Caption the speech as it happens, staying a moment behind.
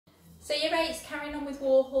So year 8 is carrying on with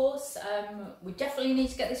Warhorse. We definitely need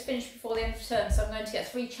to get this finished before the end of term, so I'm going to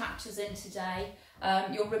get 3 chapters in today.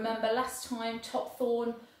 You'll remember last time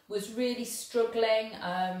Topthorne was really struggling.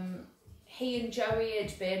 He and Joey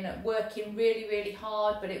had been working really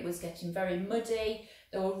hard, but it was getting very muddy.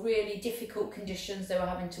 There were really difficult conditions they were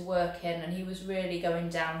having to work in, and he was really going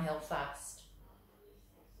downhill fast.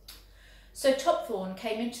 So Topthorne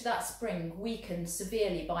came into that spring weakened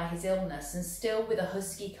severely by his illness and still with a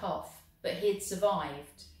husky cough, but he had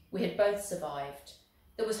survived. We had both survived.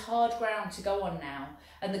 There was hard ground to go on now,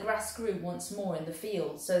 and the grass grew once more in the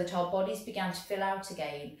fields, so that our bodies began to fill out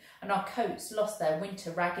again, and our coats lost their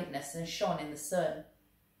winter raggedness and shone in the sun.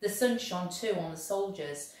 The sun shone too on the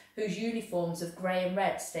soldiers, whose uniforms of grey and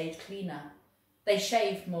red stayed cleaner. They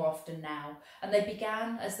shaved more often now, and they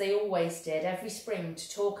began, as they always did, every spring to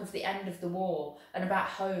talk of the end of the war, and about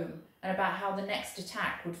home, and about how the next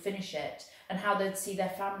attack would finish it, and how they'd see their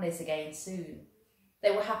families again soon. They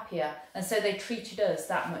were happier, and so they treated us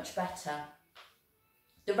that much better.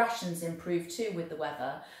 The rations improved too with the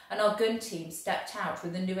weather, and our gun team stepped out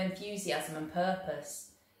with a new enthusiasm and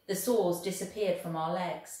purpose. The sores disappeared from our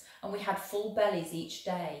legs, and we had full bellies each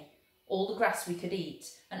day, all the grass we could eat,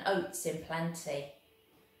 and oats in plenty.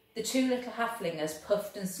 The 2 little halflingers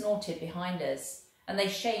puffed and snorted behind us, and they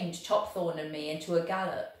shamed Topthorne and me into a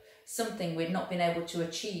gallop, something we'd not been able to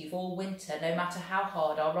achieve all winter, no matter how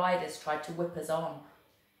hard our riders tried to whip us on.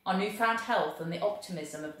 Our newfound health and the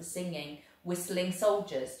optimism of the singing, whistling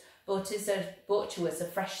soldiers brought to us a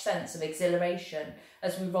fresh sense of exhilaration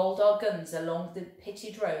as we rolled our guns along the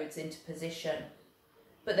pitted roads into position.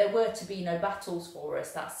 But there were to be no battles for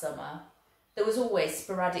us that summer. There was always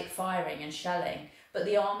sporadic firing and shelling, but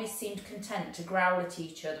the armies seemed content to growl at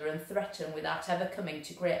each other and threaten without ever coming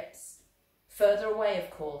to grips. Further away,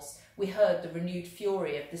 of course, we heard the renewed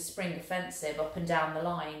fury of the spring offensive up and down the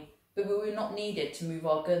line, but we were not needed to move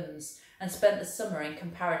our guns, and spent the summer in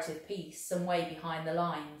comparative peace some way behind the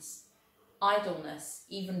lines. Idleness,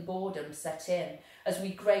 even boredom, set in as we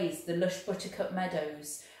grazed the lush buttercup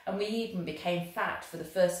meadows, and we even became fat for the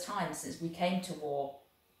first time since we came to war.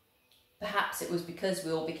 Perhaps it was because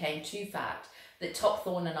we all became too fat that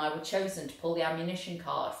Topthorne and I were chosen to pull the ammunition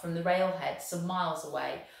cart from the railhead some miles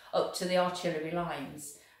away up to the artillery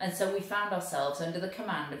lines, and so we found ourselves under the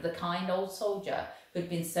command of the kind old soldier who had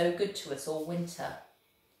been so good to us all winter.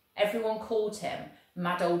 Everyone called him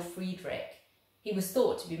Mad Old Friedrich. He was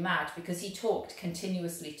thought to be mad because he talked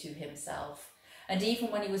continuously to himself, and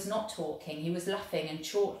even when he was not talking, he was laughing and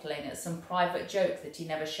chortling at some private joke that he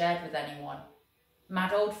never shared with anyone.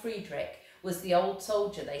 Mad Old Friedrich was the old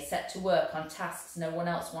soldier they set to work on tasks no one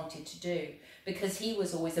else wanted to do, because he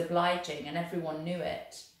was always obliging and everyone knew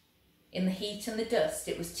it. In the heat and the dust,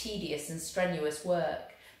 it was tedious and strenuous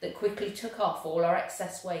work that quickly took off all our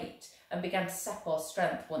excess weight and began to sap our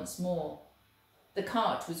strength once more. The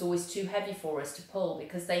cart was always too heavy for us to pull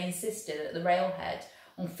because they insisted at the railhead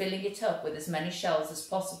on filling it up with as many shells as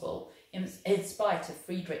possible in spite of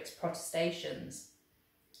Friedrich's protestations.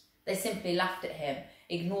 They simply laughed at him,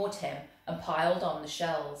 ignored him, and piled on the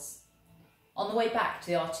shells. On the way back to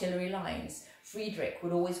the artillery lines, Friedrich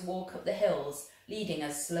would always walk up the hills, leading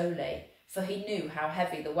us slowly, for he knew how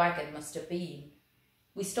heavy the wagon must have been.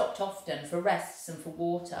 We stopped often for rests and for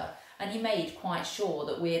water, and he made quite sure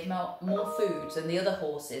that we had more food than the other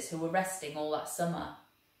horses who were resting all that summer.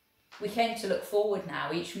 We came to look forward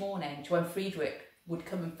now each morning to when Friedrich would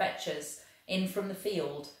come and fetch us in from the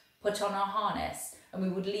field, put on our harness, and we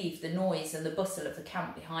would leave the noise and the bustle of the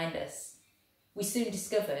camp behind us. We soon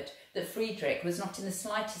discovered that Friedrich was not in the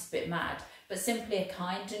slightest bit mad, but simply a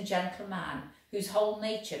kind and gentle man whose whole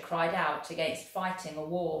nature cried out against fighting a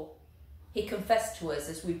war. He confessed to us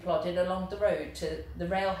as we plodded along the road to the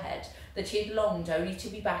railhead that he had longed only to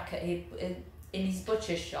be back in his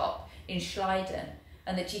butcher's shop in Schleiden,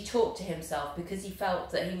 and that he talked to himself because he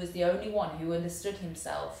felt that he was the only one who understood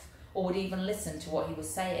himself or would even listen to what he was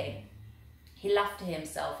saying. He laughed to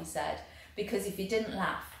himself, he said, because if he didn't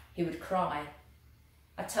laugh, he would cry.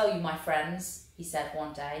 "I tell you, my friends," he said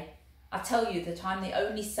one day, "I tell you that I'm the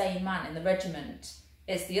only sane man in the regiment.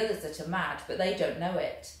 It's the others that are mad, but they don't know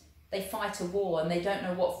it. They fight a war and they don't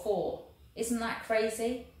know what for. Isn't that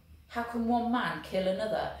crazy? How can one man kill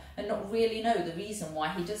another and not really know the reason why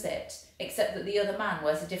he does it, except that the other man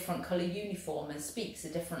wears a different colour uniform and speaks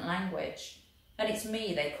a different language? And it's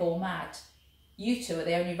me they call mad. You two are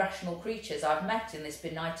the only rational creatures I've met in this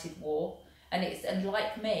benighted war, and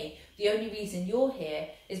like me, the only reason you're here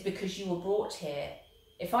is because you were brought here.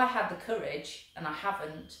 If I had the courage, and I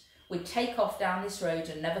haven't, we'd take off down this road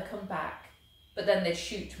and never come back. But then they'd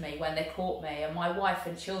shoot me when they caught me, and my wife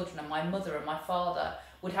and children and my mother and my father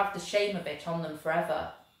would have the shame of it on them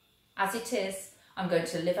forever. As it is, I'm going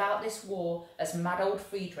to live out this war as mad old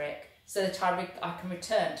Friedrich, so that I can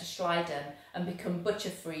return to Schleiden and become Butcher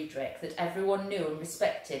Friedrich that everyone knew and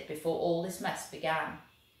respected before all this mess began.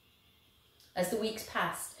 As the weeks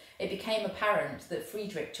passed, it became apparent that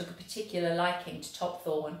Friedrich took a particular liking to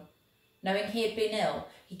Topthorne. Knowing he had been ill,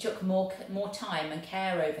 he took more time and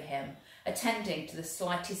care over him, attending to the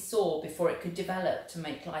slightest sore before it could develop to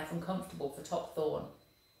make life uncomfortable for Topthorne.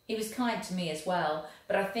 He was kind to me as well,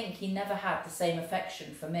 but I think he never had the same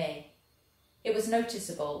affection for me. It was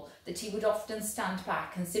noticeable that he would often stand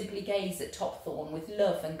back and simply gaze at Topthorne with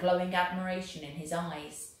love and glowing admiration in his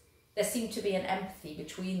eyes. There seemed to be an empathy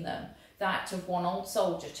between them, that of one old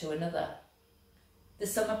soldier to another. The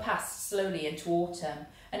summer passed slowly into autumn,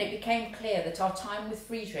 and it became clear that our time with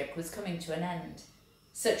Friedrich was coming to an end.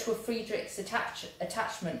 Such were Friedrich's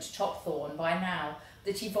attachment to Topthorne by now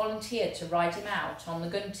that he volunteered to ride him out on the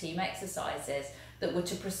gun team exercises that were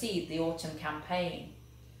to precede the autumn campaign.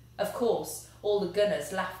 Of course, all the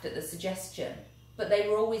gunners laughed at the suggestion, but they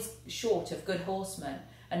were always short of good horsemen,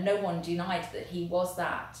 and no one denied that he was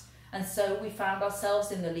that, and so we found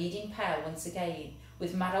ourselves in the leading pair once again,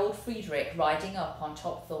 with mad old Friedrich riding up on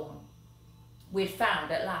Topthorne. We had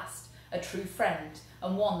found at last a true friend,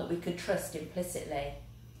 and one that we could trust implicitly.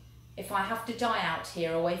 "If I have to die out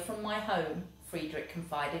here away from my home," Friedrich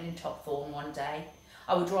confided in Topthorne one day,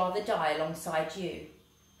 "I would rather die alongside you.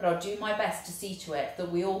 But I'll do my best to see to it that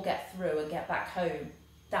we all get through and get back home.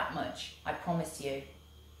 That much I promise you."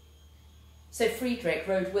 So Friedrich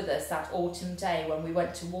rode with us that autumn day when we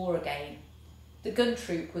went to war again. The gun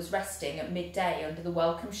troop was resting at midday under the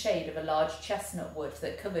welcome shade of a large chestnut wood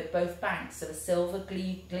that covered both banks of a silver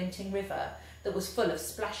glinting river that was full of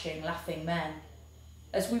splashing, laughing men.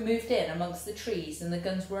 As we moved in amongst the trees and the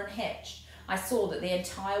guns were unhitched, I saw that the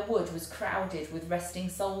entire wood was crowded with resting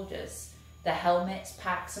soldiers, their helmets,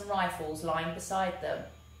 packs and rifles lying beside them.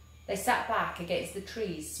 They sat back against the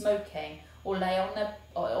trees, smoking, or lay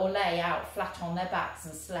out flat on their backs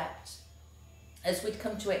and slept. As we'd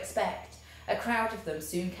come to expect, a crowd of them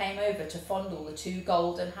soon came over to fondle the two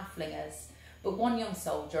golden halflingers, but one young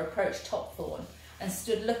soldier approached Topthorne and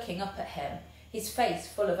stood looking up at him, his face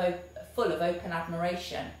full of open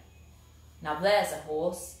admiration. "Now there's a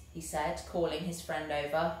horse," he said, calling his friend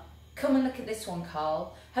over. "Come and look at this one,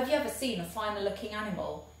 Carl. Have you ever seen a finer looking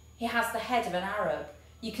animal? He has the head of an Arab.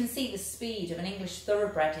 You can see the speed of an English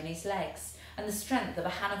thoroughbred in his legs, and the strength of a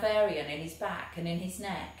Hanoverian in his back and in his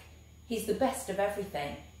neck. He's the best of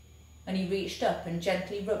everything." And he reached up and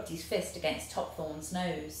gently rubbed his fist against Topthorne's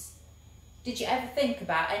nose. "Did you ever think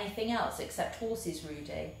about anything else except horses,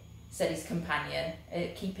 Rudy?" said his companion,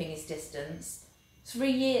 keeping his distance.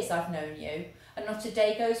 3 years I've known you, and not a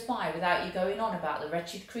day goes by without you going on about the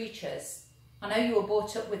wretched creatures. I know you were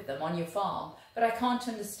brought up with them on your farm, but I can't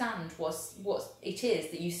understand what it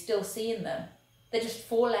is that you still see in them. They're just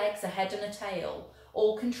 4 legs, a head and a tail,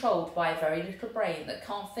 all controlled by a very little brain that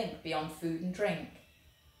can't think beyond food and drink."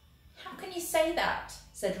 "How can you say that?"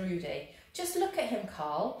 said Rudy. "Just look at him,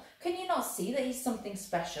 Carl. Can you not see that he's something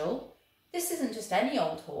special? This isn't just any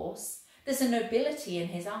old horse. There's a nobility in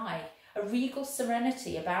his eye, a regal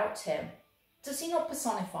serenity about him. Does he not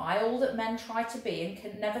personify all that men try to be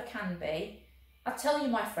and never can be? I tell you,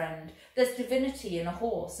 my friend, there's divinity in a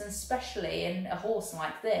horse, and especially in a horse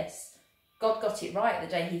like this. God got it right the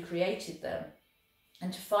day he created them.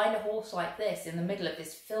 And to find a horse like this in the middle of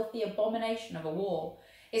this filthy abomination of a war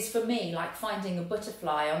is for me like finding a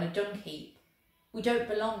butterfly on a dung heap. We don't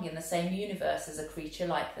belong in the same universe as a creature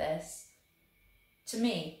like this." To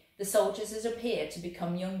me, the soldiers had appeared to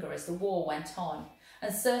become younger as the war went on,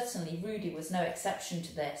 and certainly Rudy was no exception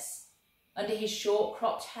to this. Under his short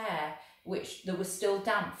cropped hair, that was still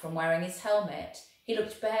damp from wearing his helmet, he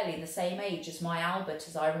looked barely the same age as my Albert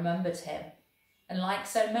as I remembered him, and like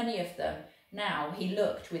so many of them, now he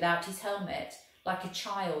looked, without his helmet, like a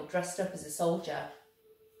child dressed up as a soldier.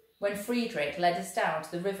 When Friedrich led us down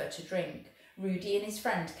to the river to drink, Rudy and his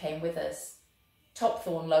friend came with us.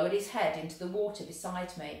 Topthorne lowered his head into the water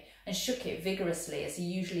beside me and shook it vigorously as he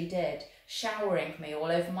usually did, showering me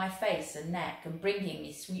all over my face and neck and bringing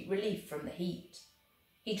me sweet relief from the heat.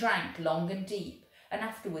 He drank long and deep, and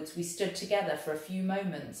afterwards we stood together for a few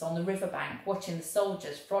moments on the riverbank watching the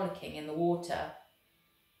soldiers frolicking in the water.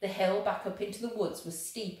 The hill back up into the woods was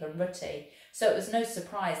steep and rutty, so it was no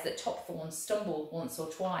surprise that Topthorne stumbled once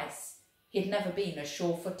or twice. He had never been as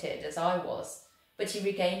sure-footed as I was, but he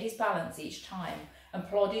regained his balance each time and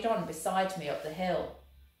plodded on beside me up the hill.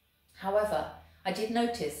 However, I did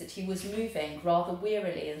notice that he was moving rather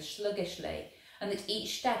wearily and sluggishly, and that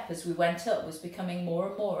each step as we went up was becoming more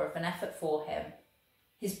and more of an effort for him.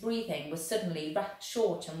 His breathing was suddenly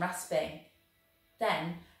short and rasping.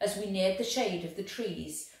 Then, as we neared the shade of the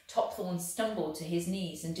trees, Topthorne stumbled to his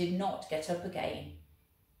knees and did not get up again.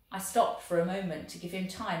 I stopped for a moment to give him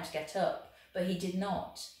time to get up, but he did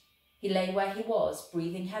not. He lay where he was,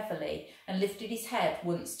 breathing heavily, and lifted his head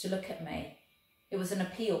once to look at me. It was an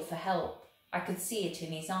appeal for help. I could see it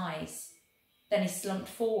in his eyes. Then he slumped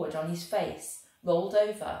forward on his face, rolled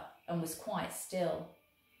over, and was quite still.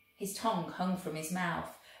 His tongue hung from his mouth,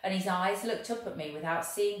 and his eyes looked up at me without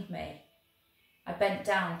seeing me. I bent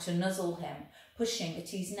down to nuzzle him, pushing at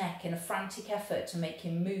his neck in a frantic effort to make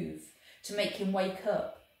him move, to make him wake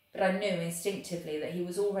up, but I knew instinctively that he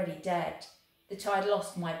was already dead, that I'd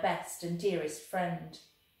lost my best and dearest friend.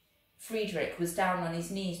 Friedrich was down on his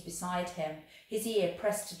knees beside him, his ear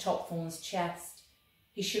pressed to Topthorne's chest.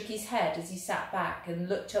 He shook his head as he sat back and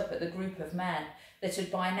looked up at the group of men that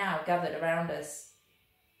had by now gathered around us.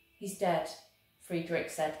 "He's dead," Friedrich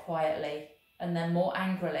said quietly, and then more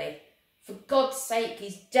angrily, "For God's sake,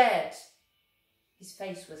 he's dead!" His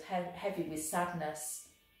face was heavy with sadness.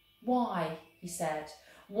 "Why?" he said.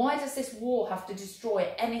 "Why does this war have to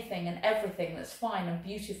destroy anything and everything that's fine and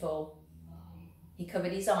beautiful?" He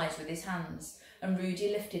covered his eyes with his hands, and Rudy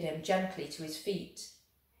lifted him gently to his feet.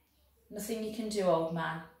 "Nothing you can do, old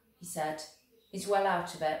man," he said. "He's well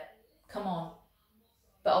out of it. Come on."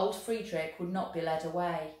 But old Friedrich would not be led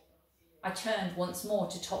away. I turned once more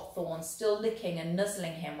to Topthorne, still licking and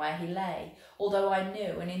nuzzling him where he lay, although I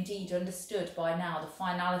knew and indeed understood by now the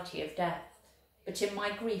finality of death. But in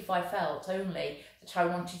my grief I felt only that I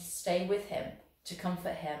wanted to stay with him, to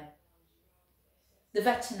comfort him. The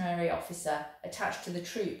veterinary officer attached to the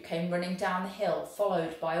troop came running down the hill,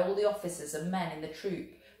 followed by all the officers and men in the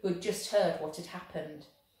troop who had just heard what had happened.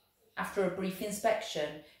 After a brief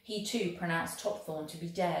inspection, he too pronounced Topthorne to be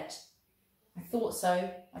dead. "I thought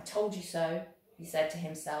so, I told you so," he said to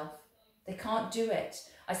himself. "They can't do it.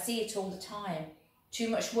 I see it all the time. Too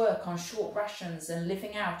much work on short rations and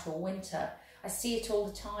living out all winter. I see it all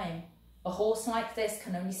the time. A horse like this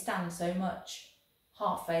can only stand so much.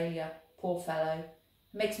 Heart failure, poor fellow.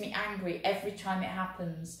 It makes me angry every time it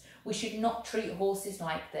happens. We should not treat horses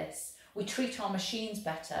like this. We treat our machines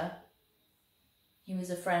better." "He was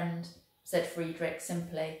a friend," said Friedrich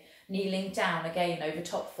simply, kneeling down again over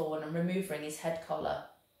Topthorne and removing his head collar.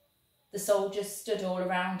 The soldiers stood all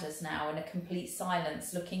around us now in a complete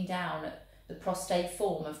silence, looking down at the prostrate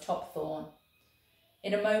form of Topthorne,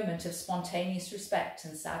 in a moment of spontaneous respect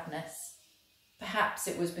and sadness. Perhaps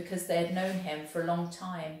it was because they had known him for a long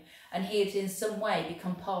time, and he had in some way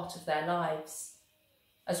become part of their lives.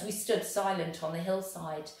 As we stood silent on the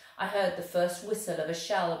hillside, I heard the first whistle of a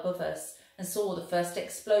shell above us and saw the first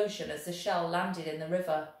explosion as the shell landed in the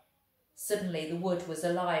river. Suddenly the wood was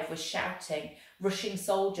alive with shouting, rushing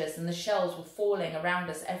soldiers, and the shells were falling around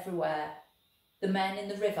us everywhere. The men in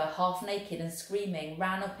the river, half naked and screaming,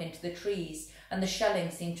 ran up into the trees, and the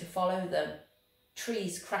shelling seemed to follow them.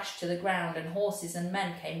 Trees crashed to the ground, and horses and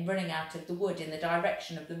men came running out of the wood in the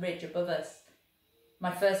direction of the ridge above us.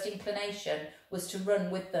 My first inclination was to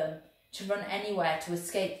run with them, to run anywhere to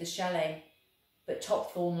escape the shelling. But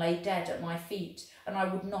Topthorne lay dead at my feet, and I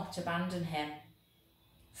would not abandon him.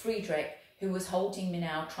 Friedrich, who was holding me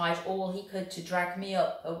now, tried all he could to drag me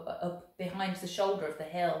up behind the shoulder of the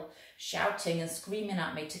hill, shouting and screaming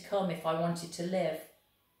at me to come if I wanted to live.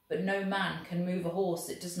 But no man can move a horse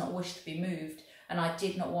that does not wish to be moved, and I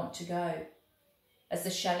did not want to go. As the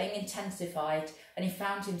shelling intensified and he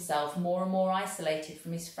found himself more and more isolated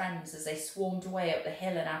from his friends as they swarmed away up the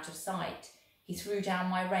hill and out of sight, he threw down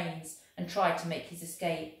my reins and tried to make his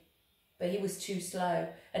escape. But he was too slow,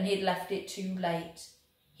 and he had left it too late.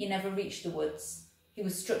 He never reached the woods. He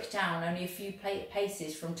was struck down only a few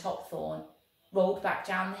paces from Topthorne, rolled back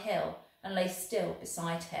down the hill, and lay still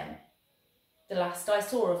beside him. The last I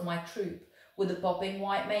saw of my troop were the bobbing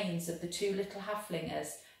white manes of the two little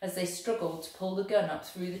halflingers as they struggled to pull the gun up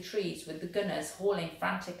through the trees, with the gunners hauling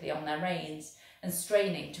frantically on their reins and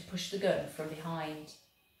straining to push the gun from behind.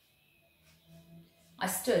 I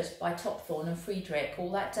stood by Topthorne and Friedrich all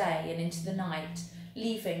that day and into the night,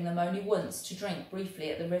 leaving them only once to drink briefly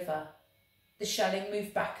at the river. The shelling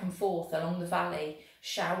moved back and forth along the valley,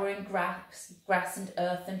 showering grass and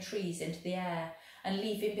earth and trees into the air, and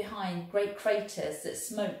leaving behind great craters that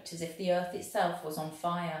smoked as if the earth itself was on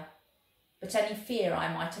fire. But any fear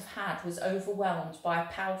I might have had was overwhelmed by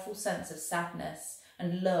a powerful sense of sadness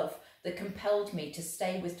and love that compelled me to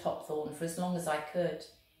stay with Topthorne for as long as I could.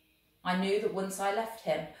 I knew that once I left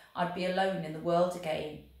him, I'd be alone in the world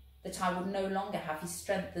again, that I would no longer have his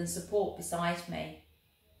strength and support beside me.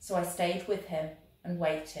 So I stayed with him and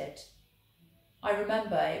waited. I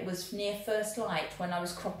remember it was near first light when I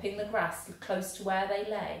was cropping the grass close to where they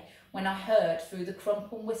lay, when I heard through the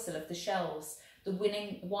crump and whistle of the shells the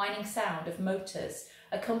whining sound of motors,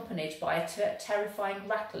 accompanied by a terrifying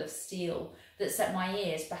rattle of steel that set my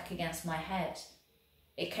ears back against my head.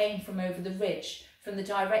 It came from over the ridge, from the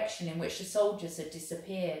direction in which the soldiers had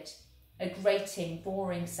disappeared, a grating,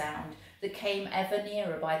 boring sound that came ever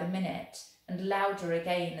nearer by the minute, and louder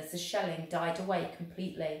again as the shelling died away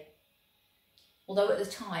completely. Although at the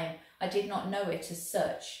time I did not know it as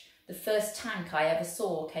such, the first tank I ever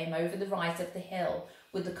saw came over the rise of the hill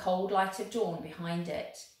with the cold light of dawn behind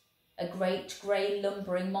it, a great grey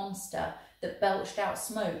lumbering monster that belched out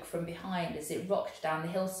smoke from behind as it rocked down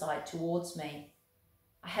the hillside towards me.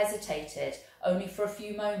 I hesitated only for a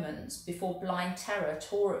few moments before blind terror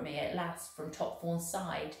tore at me at last from Topthorn's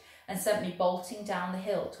side and sent me bolting down the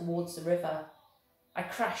hill towards the river. I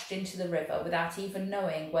crashed into the river without even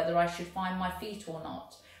knowing whether I should find my feet or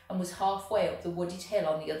not, and was halfway up the wooded hill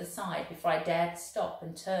on the other side before I dared stop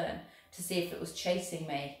and turn to see if it was chasing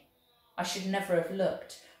me. I should never have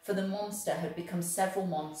looked, for the monster had become several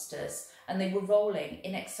monsters, and they were rolling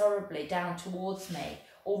inexorably down towards me,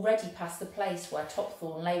 already past the place where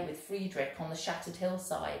Topthorn lay with Friedrich on the shattered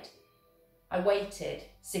hillside. I waited,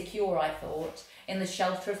 secure I thought, in the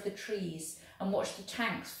shelter of the trees, and watched the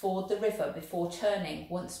tanks ford the river before turning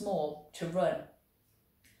once more to run.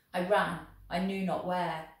 I ran, I knew not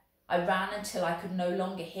where. I ran until I could no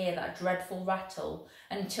longer hear that dreadful rattle,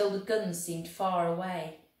 and until the guns seemed far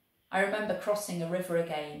away. I remember crossing a river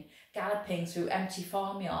again, galloping through empty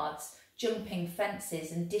farmyards, jumping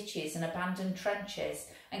fences and ditches and abandoned trenches,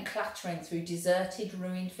 and clattering through deserted,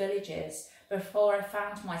 ruined villages, before I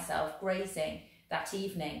found myself grazing that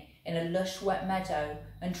evening in a lush wet meadow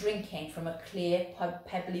and drinking from a clear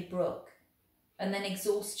pebbly brook. And then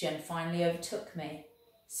exhaustion finally overtook me,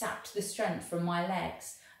 sapped the strength from my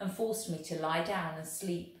legs and forced me to lie down and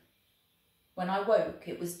sleep. When I woke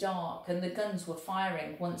it was dark and the guns were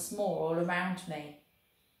firing once more all around me.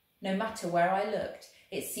 No matter where I looked,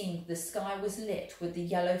 it seemed the sky was lit with the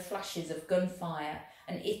yellow flashes of gunfire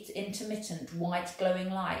and intermittent white glowing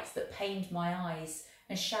lights that pained my eyes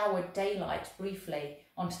and showered daylight briefly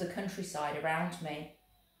onto the countryside around me.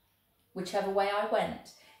 Whichever way I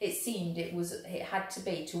went, it seemed it had to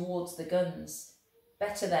be towards the guns.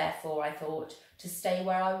 Better therefore, I thought, to stay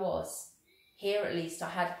where I was. Here at least I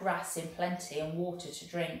had grass in plenty and water to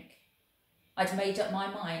drink. I'd made up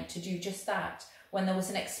my mind to do just that when there was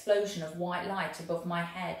an explosion of white light above my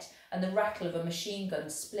head and the rattle of a machine gun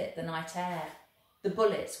split the night air, the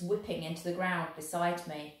bullets whipping into the ground beside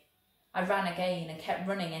me. I ran again and kept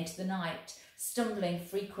running into the night, stumbling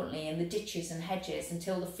frequently in the ditches and hedges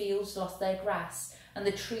until the fields lost their grass and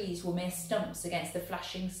the trees were mere stumps against the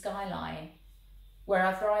flashing skyline.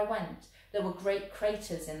 Wherever I went, there were great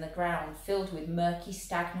craters in the ground filled with murky,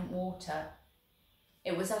 stagnant water.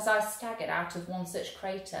 It was as I staggered out of one such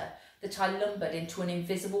crater that I lumbered into an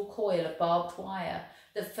invisible coil of barbed wire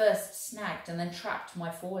that first snagged and then trapped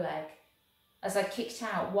my foreleg. As I kicked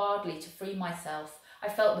out wildly to free myself, I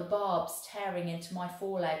felt the barbs tearing into my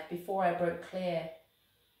foreleg before I broke clear.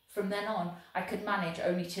 From then on, I could manage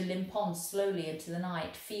only to limp on slowly into the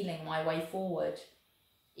night, feeling my way forward.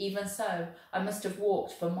 Even so, I must have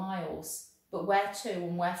walked for miles, but where to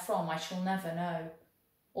and where from I shall never know.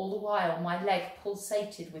 All the while my leg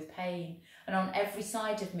pulsated with pain, and on every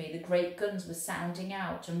side of me the great guns were sounding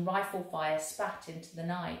out and rifle fire spat into the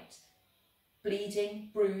night. Bleeding,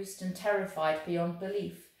 bruised and terrified beyond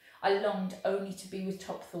belief, I longed only to be with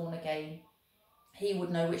Topthorn again. He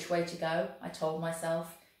would know which way to go, I told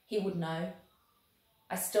myself. He would know.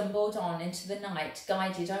 I stumbled on into the night,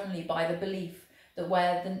 guided only by the belief that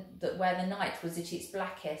where the night was at its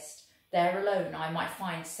blackest, there alone I might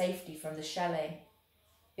find safety from the shelling.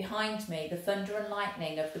 Behind me, the thunder and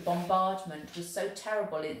lightning of the bombardment was so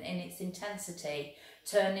terrible in its intensity,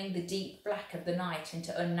 turning the deep black of the night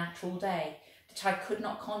into unnatural day, that I could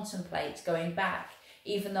not contemplate going back,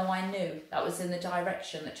 even though I knew that was in the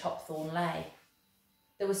direction that Topthorn lay.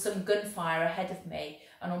 There was some gunfire ahead of me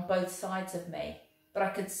and on both sides of me, but I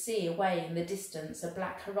could see away in the distance a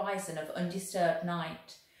black horizon of undisturbed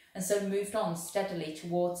night, and so moved on steadily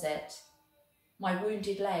towards it. My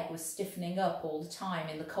wounded leg was stiffening up all the time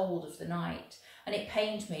in the cold of the night, and it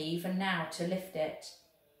pained me even now to lift it.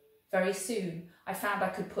 Very soon I found I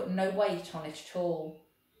could put no weight on it at all.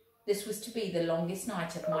 This was to be the longest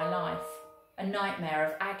night of my life, a nightmare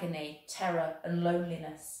of agony, terror and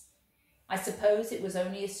loneliness. I suppose it was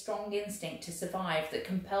only a strong instinct to survive that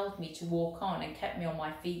compelled me to walk on and kept me on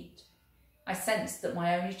my feet. I sensed that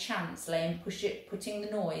my only chance lay in putting the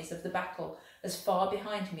noise of the battle as far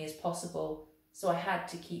behind me as possible, so I had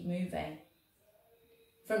to keep moving.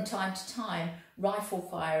 From time to time, rifle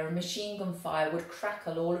fire and machine gun fire would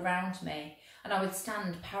crackle all around me, and I would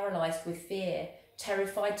stand paralysed with fear,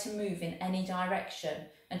 terrified to move in any direction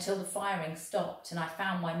until the firing stopped and I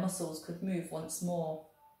found my muscles could move once more.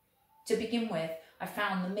 To begin with, I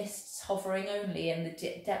found the mists hovering only in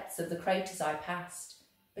the depths of the craters I passed,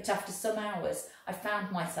 but after some hours I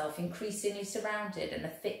found myself increasingly surrounded in a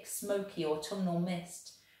thick, smoky autumnal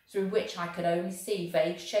mist, through which I could only see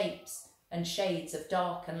vague shapes and shades of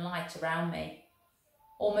dark and light around me.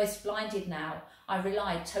 Almost blinded now, I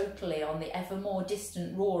relied totally on the ever more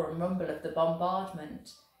distant roar and rumble of the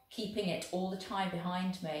bombardment, keeping it all the time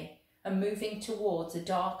behind me and moving towards a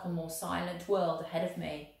darker, more silent world ahead of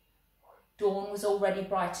me. Dawn was already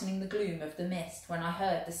brightening the gloom of the mist when I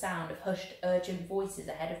heard the sound of hushed, urgent voices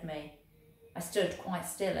ahead of me. I stood quite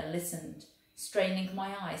still and listened, straining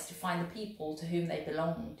my eyes to find the people to whom they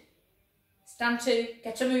belonged. "Stand to,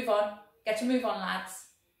 get a move on, lads."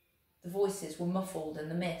 The voices were muffled in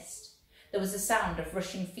the mist. There was the sound of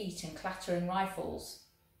rushing feet and clattering rifles.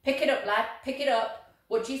 "Pick it up, lad, pick it up.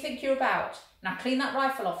 What do you think you're about? Now clean that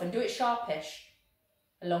rifle off and do it sharpish."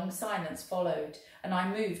 A long silence followed, and I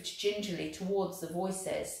moved gingerly towards the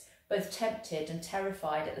voices, both tempted and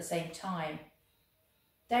terrified at the same time.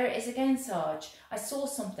 "There it is again, Sarge. I saw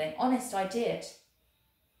something, honest I did."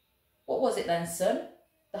 "What was it then, son?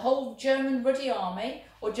 The whole German ruddy army,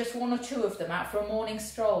 or just one or two of them out for a morning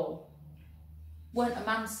stroll?" "Weren't a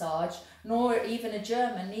man, Sarge, nor even a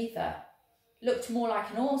German neither. Looked more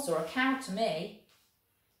like an horse or a cow to me."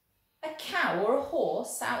 "A cow or a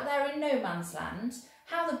horse out there in no man's land?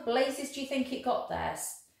 How the blazes do you think it got there?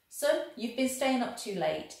 Son, you've been staying up too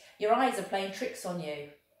late. Your eyes are playing tricks on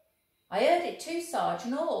you." "I heard it too, Sarge,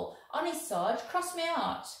 and all. Honest, Sarge, cross me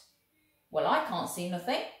heart." "Well, I can't see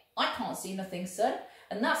nothing. I can't see nothing, son,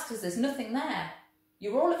 and that's because there's nothing there.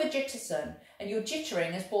 You're all of a jitter, son, and your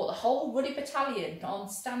jittering has brought the whole ruddy battalion on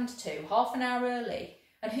stand to half an hour early.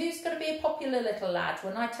 And who's going to be a popular little lad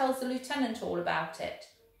when I tells the lieutenant all about it?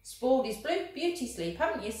 Spoiled his beauty sleep,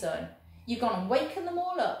 haven't you, son? You've gone and wakened them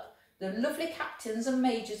all up, the lovely captains and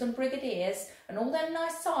majors and brigadiers and all them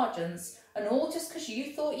nice sergeants, and all just 'cause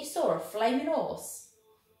you thought you saw a flaming horse."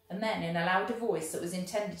 And then in a louder voice that was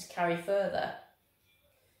intended to carry further,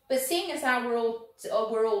 "But seeing as how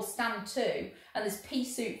we're all stand to, and there's pea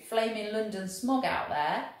soup flaming London smog out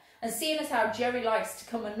there, and seeing as how Jerry likes to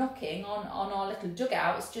come a knocking on our little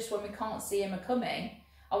dugouts just when we can't see him a-coming,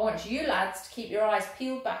 I want you lads to keep your eyes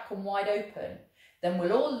peeled back and wide open. Then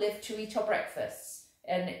we'll all live to eat our breakfasts,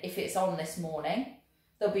 and if it's on this morning,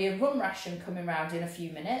 there'll be a rum ration coming round in a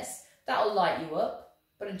few minutes. That'll light you up.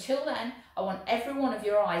 But until then, I want every one of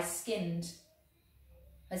your eyes skinned."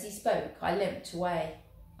 As he spoke, I limped away.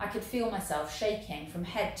 I could feel myself shaking from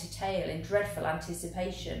head to tail in dreadful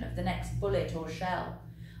anticipation of the next bullet or shell,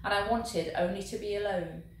 and I wanted only to be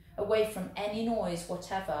alone, away from any noise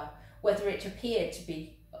whatever, whether it appeared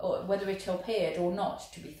or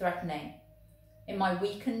not to be threatening. In my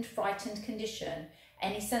weakened, frightened condition,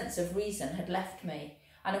 any sense of reason had left me,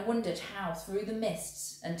 and I wondered how through the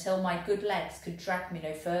mists until my good legs could drag me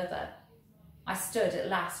no further. I stood at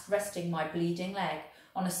last resting my bleeding leg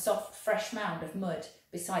on a soft, fresh mound of mud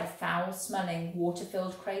beside a foul-smelling,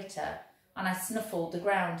 water-filled crater, and I snuffled the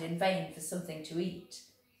ground in vain for something to eat.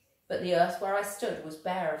 But the earth where I stood was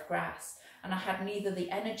bare of grass, and I had neither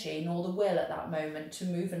the energy nor the will at that moment to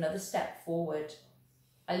move another step forward.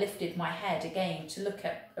 I lifted my head again to look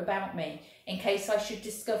about me in case I should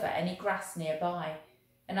discover any grass nearby,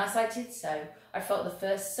 and as I did so, I felt the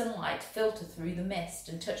first sunlight filter through the mist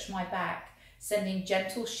and touch my back, sending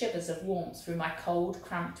gentle shivers of warmth through my cold,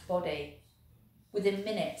 cramped body. Within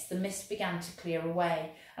minutes, the mist began to clear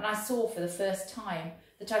away, and I saw for the first time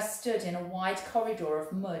that I stood in a wide corridor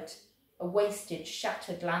of mud, a wasted,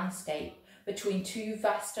 shattered landscape between two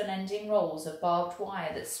vast unending rolls of barbed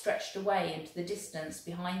wire that stretched away into the distance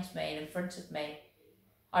behind me and in front of me.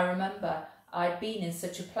 I remember I'd been in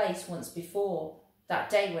such a place once before, that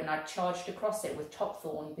day when I'd charged across it with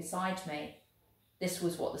Topthorne beside me. This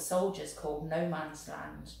was what the soldiers called no man's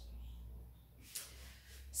land.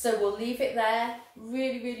 So we'll leave it there.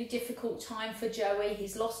 Really, really difficult time for Joey.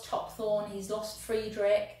 He's lost Topthorne, he's lost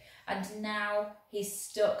Friedrich, and now he's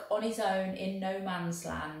stuck on his own in no man's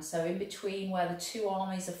land. So in between where the two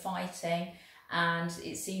armies are fighting, and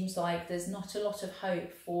it seems like there's not a lot of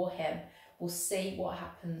hope for him. We'll see what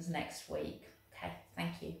happens next week. Okay,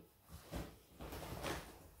 thank you.